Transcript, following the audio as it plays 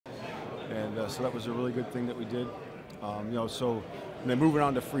and so that was a really good thing that we did. So and then moving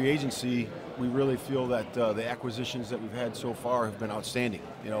on to free agency, we really feel that the acquisitions that we've had so far have been outstanding.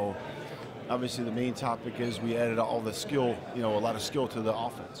 Obviously the main topic is we added all the skill, a lot of skill to the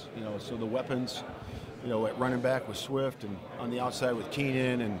offense. So the weapons, at running back with Swift, and on the outside with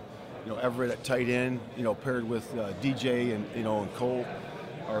Keenan, and Everett at tight end, paired with DJ and Cole,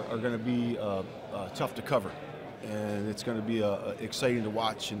 are going to be tough to cover, and it's going to be exciting to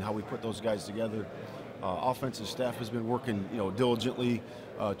watch and how we put those guys together. Offensive staff has been working, diligently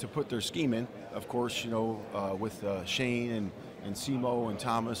to put their scheme in. Of course, with Shane and Simo and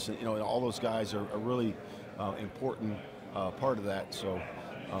Thomas, and all those guys are really important part of that. So,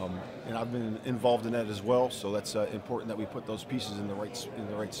 and I've been involved in that as well. So that's important that we put those pieces in the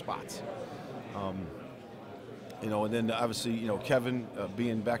right spots. And then obviously, Kevin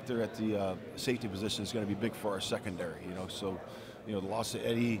being back there at the safety position is going to be big for our secondary. So, the loss of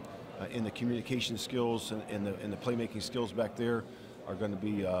Eddie. In the communication skills and the playmaking skills back there are going to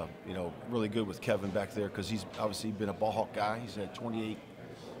be really good with Kevin back there, because he's obviously been a ball hawk guy. He's had 28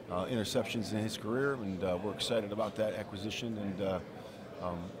 interceptions in his career, and we're excited about that acquisition, and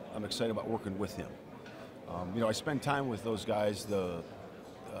I'm excited about working with him. I spend time with those guys,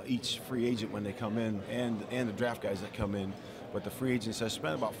 each free agent when they come in, and the draft guys that come in. But the free agents, I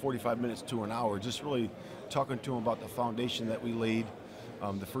spent about 45 minutes to an hour just really talking to them about the foundation that we laid.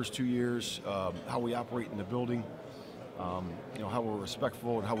 The first 2 years, how we operate in the building, how we're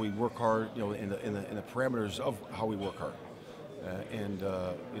respectful and how we work hard, in the parameters of how we work hard, and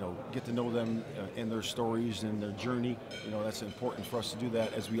get to know them and their stories and their journey. That's important for us to do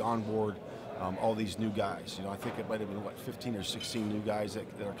that as we onboard all these new guys. I think it might have been 15 or 16 new guys that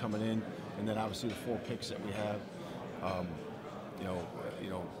are coming in, and then obviously the 4 picks that we have.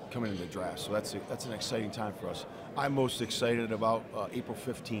 Coming into the draft. So that's an exciting time for us. I'm most excited about April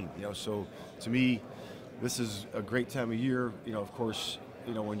 15th. So to me, this is a great time of year. Of course,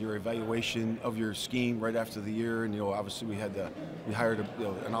 when your evaluation of your scheme right after the year, and obviously we hired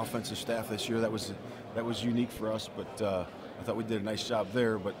an offensive staff this year that was unique for us, but I thought we did a nice job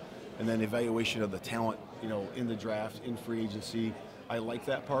there. And then evaluation of the talent, in the draft, in free agency. I like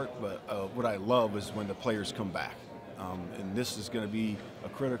that part, but what I love is when the players come back. And this is going to be a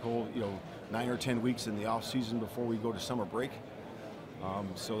critical, 9 or 10 weeks in the off season before we go to summer break.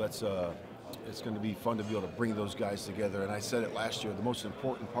 So that's it's going to be fun to be able to bring those guys together. And I said it last year, the most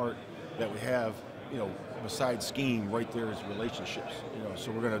important part that we have, besides scheme, right there is relationships.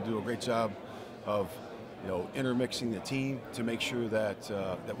 So we're going to do a great job of, intermixing the team to make sure that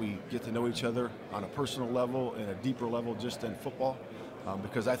that we get to know each other on a personal level and a deeper level just than football.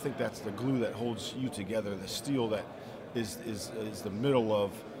 Because I think that's the glue that holds you together, the steel that is the middle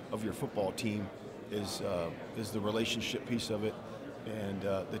of your football team, is the relationship piece of it. And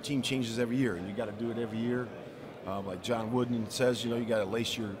the team changes every year, and you got to do it every year. Like John Wooden says, you got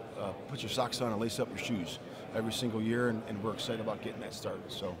to put your socks on and lace up your shoes every single year, and we're excited about getting that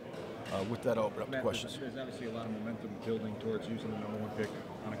started. So with that, I'll open up to questions. There's obviously a lot of momentum building towards using the number 1 pick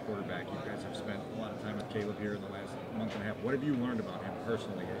on a quarterback. You guys have spent a lot of time with Caleb here in the last month and a half. What have you learned about him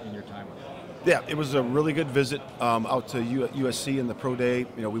personally in your time with him? Yeah, it was a really good visit out to USC in the pro day.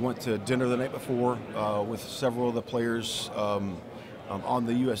 We went to dinner the night before with several of the players on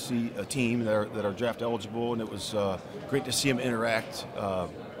the USC team that are draft eligible, and it was great to see him interact.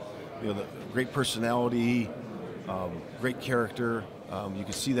 The great personality, great character. You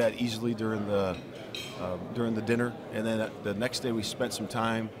could see that easily during the dinner, and then the next day we spent some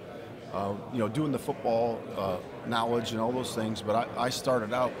time, doing the football knowledge and all those things. But I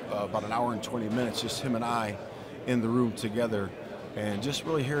started out about an hour and 20 minutes, just him and I, in the room together, and just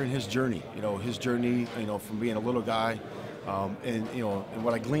really hearing his journey. His journey, from being a little guy, and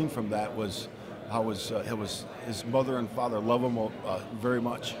what I gleaned from that was how his mother and father love him very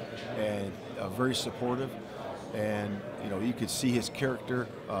much, and very supportive. And you could see his character,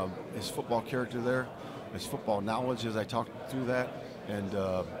 his football character there, his football knowledge as I talked through that, and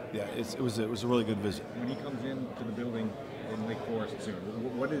it was a really good visit. When he comes into the building in Lake Forest soon,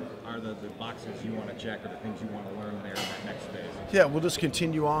 what are the boxes you want to check, or the things you want to learn there in that next phase? Yeah, we'll just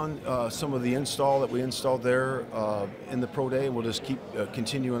continue on some of the install that we installed there in the pro day. We'll just keep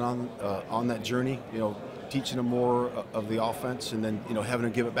continuing on that journey. Teaching him more of the offense, and then having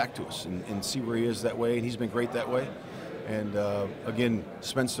him give it back to us and see where he is that way. And he's been great that way. And again,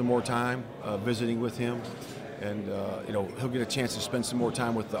 spend some more time visiting with him, and he'll get a chance to spend some more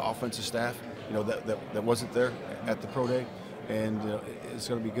time with the offensive staff. That wasn't there at the pro day, and it's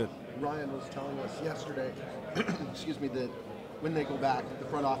going to be good. Ryan was telling us yesterday, excuse me, that when they go back, the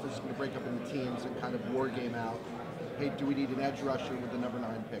front office is going to break up into teams and kind of war game out hey, do we need an edge rusher with the number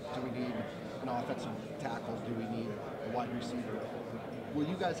 9 pick? Do we need an offensive tackle? Do we need a wide receiver? Will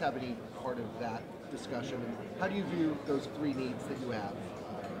you guys have any part of that discussion? And how do you view those 3 needs that you have?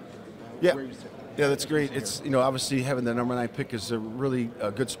 Yeah. Where you sit? Yeah, that's great. It's obviously having the number 9 pick is a really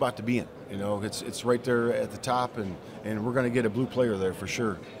good spot to be in. It's right there at the top, and we're going to get a blue player there for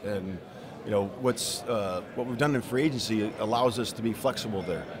sure. And what we've done in free agency allows us to be flexible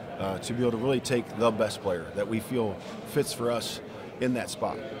there, to be able to really take the best player that we feel fits for us in that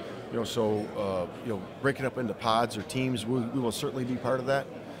spot. Breaking up into pods or teams, we will certainly be part of that.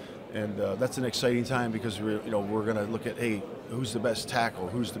 And that's an exciting time because we're going to look at, hey, who's the best tackle,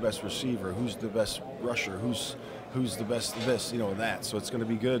 who's the best receiver, who's the best rusher, who's the best this, that. So it's going to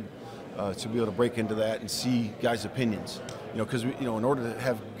be good to be able to break into that and see guys' opinions. Because in order to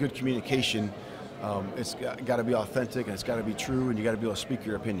have good communication, it's got to be authentic and it's got to be true, and you got to be able to speak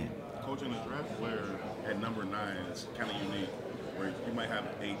your opinion. Coaching a draft player at number 9 is kind of unique, where you might have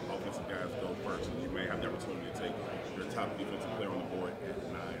 8 offensive guys go first, and you may have the opportunity to take your top defensive player on the board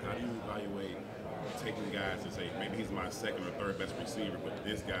at 9. How do you evaluate taking guys to say, maybe he's my second or third best receiver, but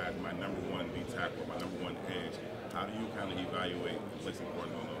this guy is my number 1 D tackle, my number 1 edge? How do you kind of evaluate placing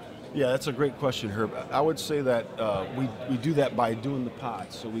importance on those things? Yeah, that's a great question, Herb. I would say that we do that by doing the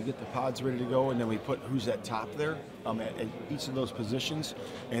pods. So we get the pods ready to go, and then we put who's at top there at each of those positions,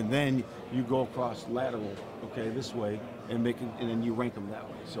 and then you go across lateral, this way, and then you rank them that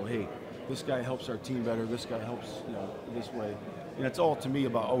way. So hey, this guy helps our team better. This guy helps this way, and it's all to me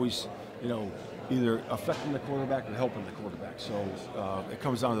about always either affecting the quarterback or helping the quarterback. So it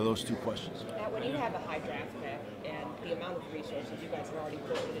comes down to those 2 questions. Now, when you have a high draft pick and the amount of resources you guys have already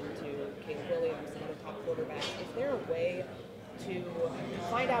put into Caleb Williams and other top quarterbacks, is there a way to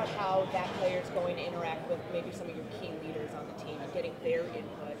find out how that player is going to interact with maybe some of your key leaders on the team and getting their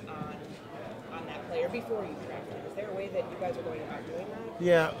input on that player before you draft him? Is there a way that you guys are going about doing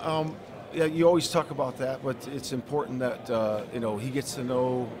that? Yeah, you always talk about that, but it's important that he gets to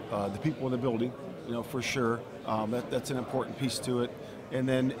know the people in the building, for sure. That's an important piece to it. And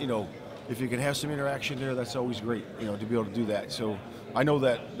then, if you can have some interaction there, that's always great, to be able to do that. So I know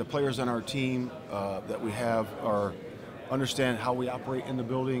that the players on our team that we have understand how we operate in the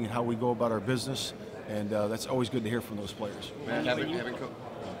building and how we go about our business, and that's always good to hear from those players.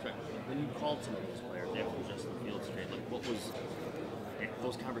 When you called some of those players after Justin Fields trade, what was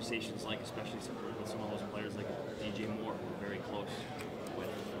those conversations like, especially with some of those players like DJ Moore, who were very close with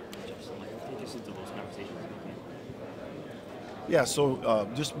Justin? Take us into those conversations. Yeah, so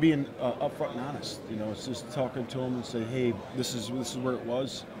just being upfront and honest, it's just talking to them and say, hey, this is where it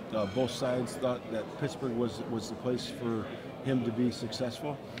was. Both sides thought that Pittsburgh was the place for him to be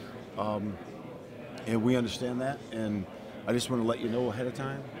successful, and we understand that. And I just want to let you know ahead of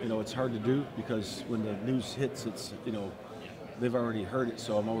time. It's hard to do because when the news hits, it's they've already heard it,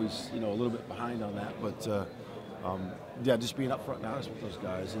 so I'm always a little bit behind on that. But just being upfront and honest with those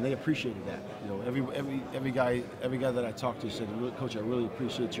guys, and they appreciated that. Every guy that I talked to said, "Coach, I really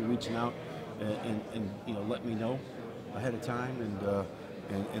appreciate you reaching out and let me know ahead of time."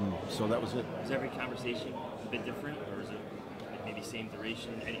 And so that was it. Is every conversation a bit different, or is it maybe same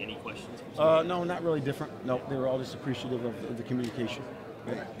duration? Any questions? No, not really different. No, they were all just appreciative of the communication.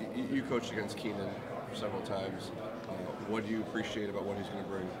 Yeah, you coached against Keenan several times. What do you appreciate about what he's going to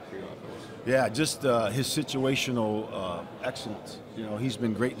bring for your offense? Yeah, just his situational excellence. He's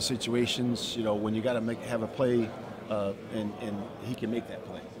been great in situations. When you got to have a play, and he can make that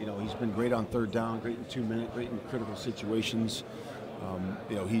play. He's been great on third down, great in 2 minutes, great in critical situations.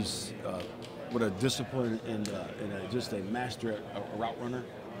 He's what a discipline and just a master a route runner.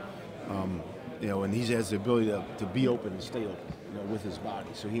 And he has the ability to be open and stay open, with his body.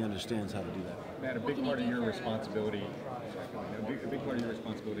 So he understands how to do that. Matt, a big part of your responsibility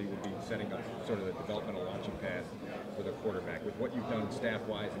would be setting up sort of the developmental launching pad for the quarterback. With what you've done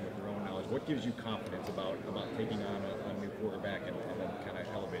staff-wise and with your own knowledge, what gives you confidence about taking on a new quarterback and then kind of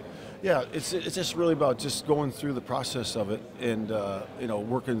elevating him? Yeah, it's just really about just going through the process of it and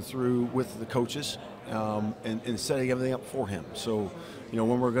working through with the coaches and setting everything up for him. So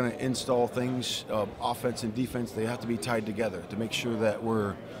when we're going to install things, offense and defense, they have to be tied together to make sure that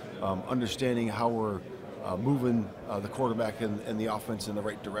we're understanding how we're moving the quarterback and the offense in the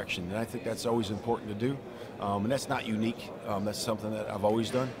right direction. And I think that's always important to do. And that's not unique. That's something that I've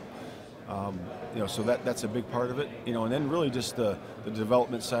always done. So that's a big part of it. And then really just the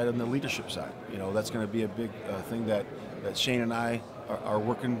development side and the leadership side. That's going to be a big thing that Shane and I are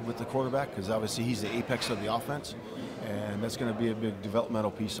working with the quarterback, because obviously he's the apex of the offense, and that's going to be a big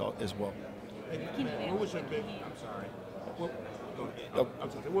developmental piece as well. What was your big? I'm sorry.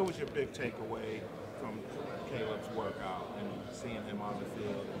 What was your big takeaway from Caleb's workout and seeing him on the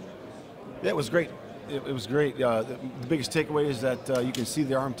field? Yeah, it was great. It was great. The biggest takeaway is that you can see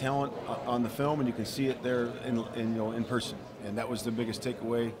the arm talent on the film, and you can see it there in person. And that was the biggest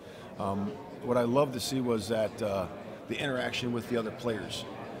takeaway. What I loved to see was that the interaction with the other players.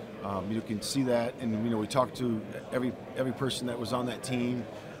 You can see that, and we talked to every person that was on that team.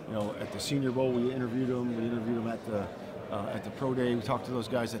 At the Senior Bowl, we interviewed them. We interviewed them at the pro day. We talked to those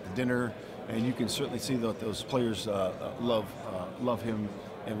guys at the dinner, and you can certainly see that those players love him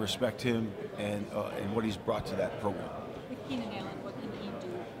and respect him and what he's brought to that program. With Keenan Allen, what can he do?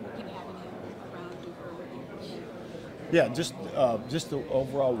 What can having him around do for him? Yeah, just the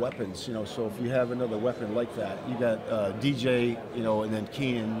overall weapons. So if you have another weapon like that, you got DJ, and then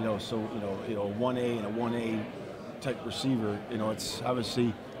Keenan, so 1A and a 1A type receiver. It's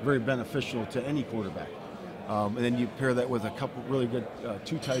obviously very beneficial to any quarterback. And then you pair that with a couple really good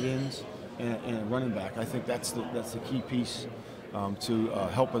 2 tight ends and a running back. I think that's the key piece to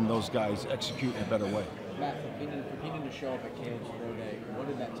helping those guys execute in a better way. Matt, for Keenan to show up at Caleb's pro day, what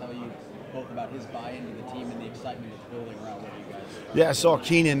did that tell you both about his buy-in to the team and the excitement it's building around what you guys? Yeah, I saw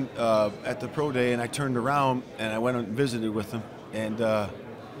Keenan at the pro day, and I turned around and I went and visited with him, and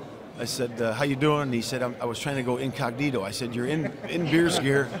I said, "How you doing?" And he said, "I was trying to go incognito." I said, "You're in Bears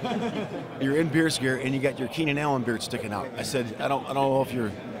gear, and you got your Keenan Allen beard sticking out." I said, "I don't know if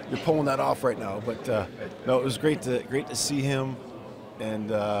you're pulling that off right now, but no, it was great to see him,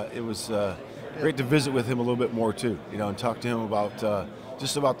 and it was great to visit with him a little bit more too, and talk to him about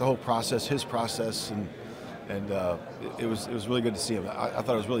just about the whole process, his process, and it was really good to see him. I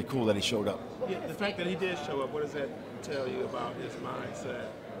thought it was really cool that he showed up. Yeah, the fact that he did show up, what does that tell you about his mindset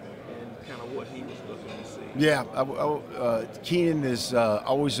and kind of what he was looking to see? Yeah, Keenan is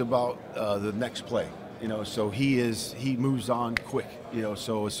always about the next play. So he moves on quick.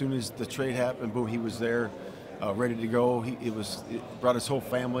 So as soon as the trade happened, boom, he was there, ready to go. It brought his whole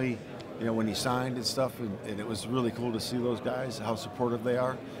family, when he signed and stuff, and it was really cool to see those guys, how supportive they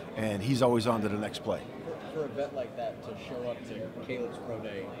are, and he's always on to the next play. For a vet like that to show up to Caleb's pro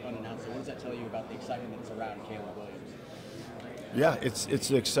day unannounced, what does that tell you about the excitement that's around Caleb Williams? Yeah, it's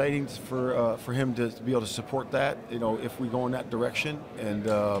exciting for him to be able to support that. If we go in that direction, and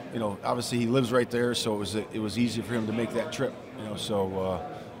obviously he lives right there, so it was easy for him to make that trip. So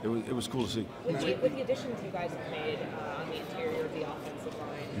it was cool to see. With the additions you guys have made on the interior of the offensive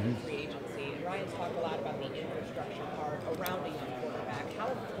line and free agency, and Ryan's talked a lot about the infrastructure part around a young quarterback. How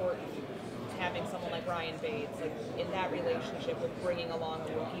important is having someone like Ryan Bates, in that relationship with bringing along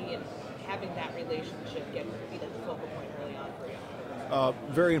a rookie and having that relationship be the focal point early on for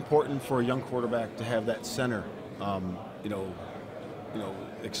you? Very important for a young quarterback to have that center,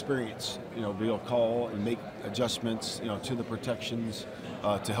 experience, be able to call and make adjustments, to the protections,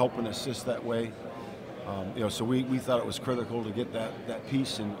 to help and assist that way. So we thought it was critical to get that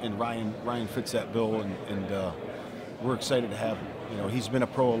piece, and Ryan fits that bill, and we're excited to have him. He's been a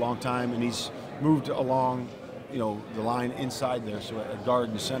pro a long time, and he's moved along, the line inside there, so at guard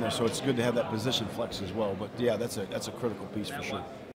and center. So it's good to have that position flex as well. But yeah, that's a critical piece for sure.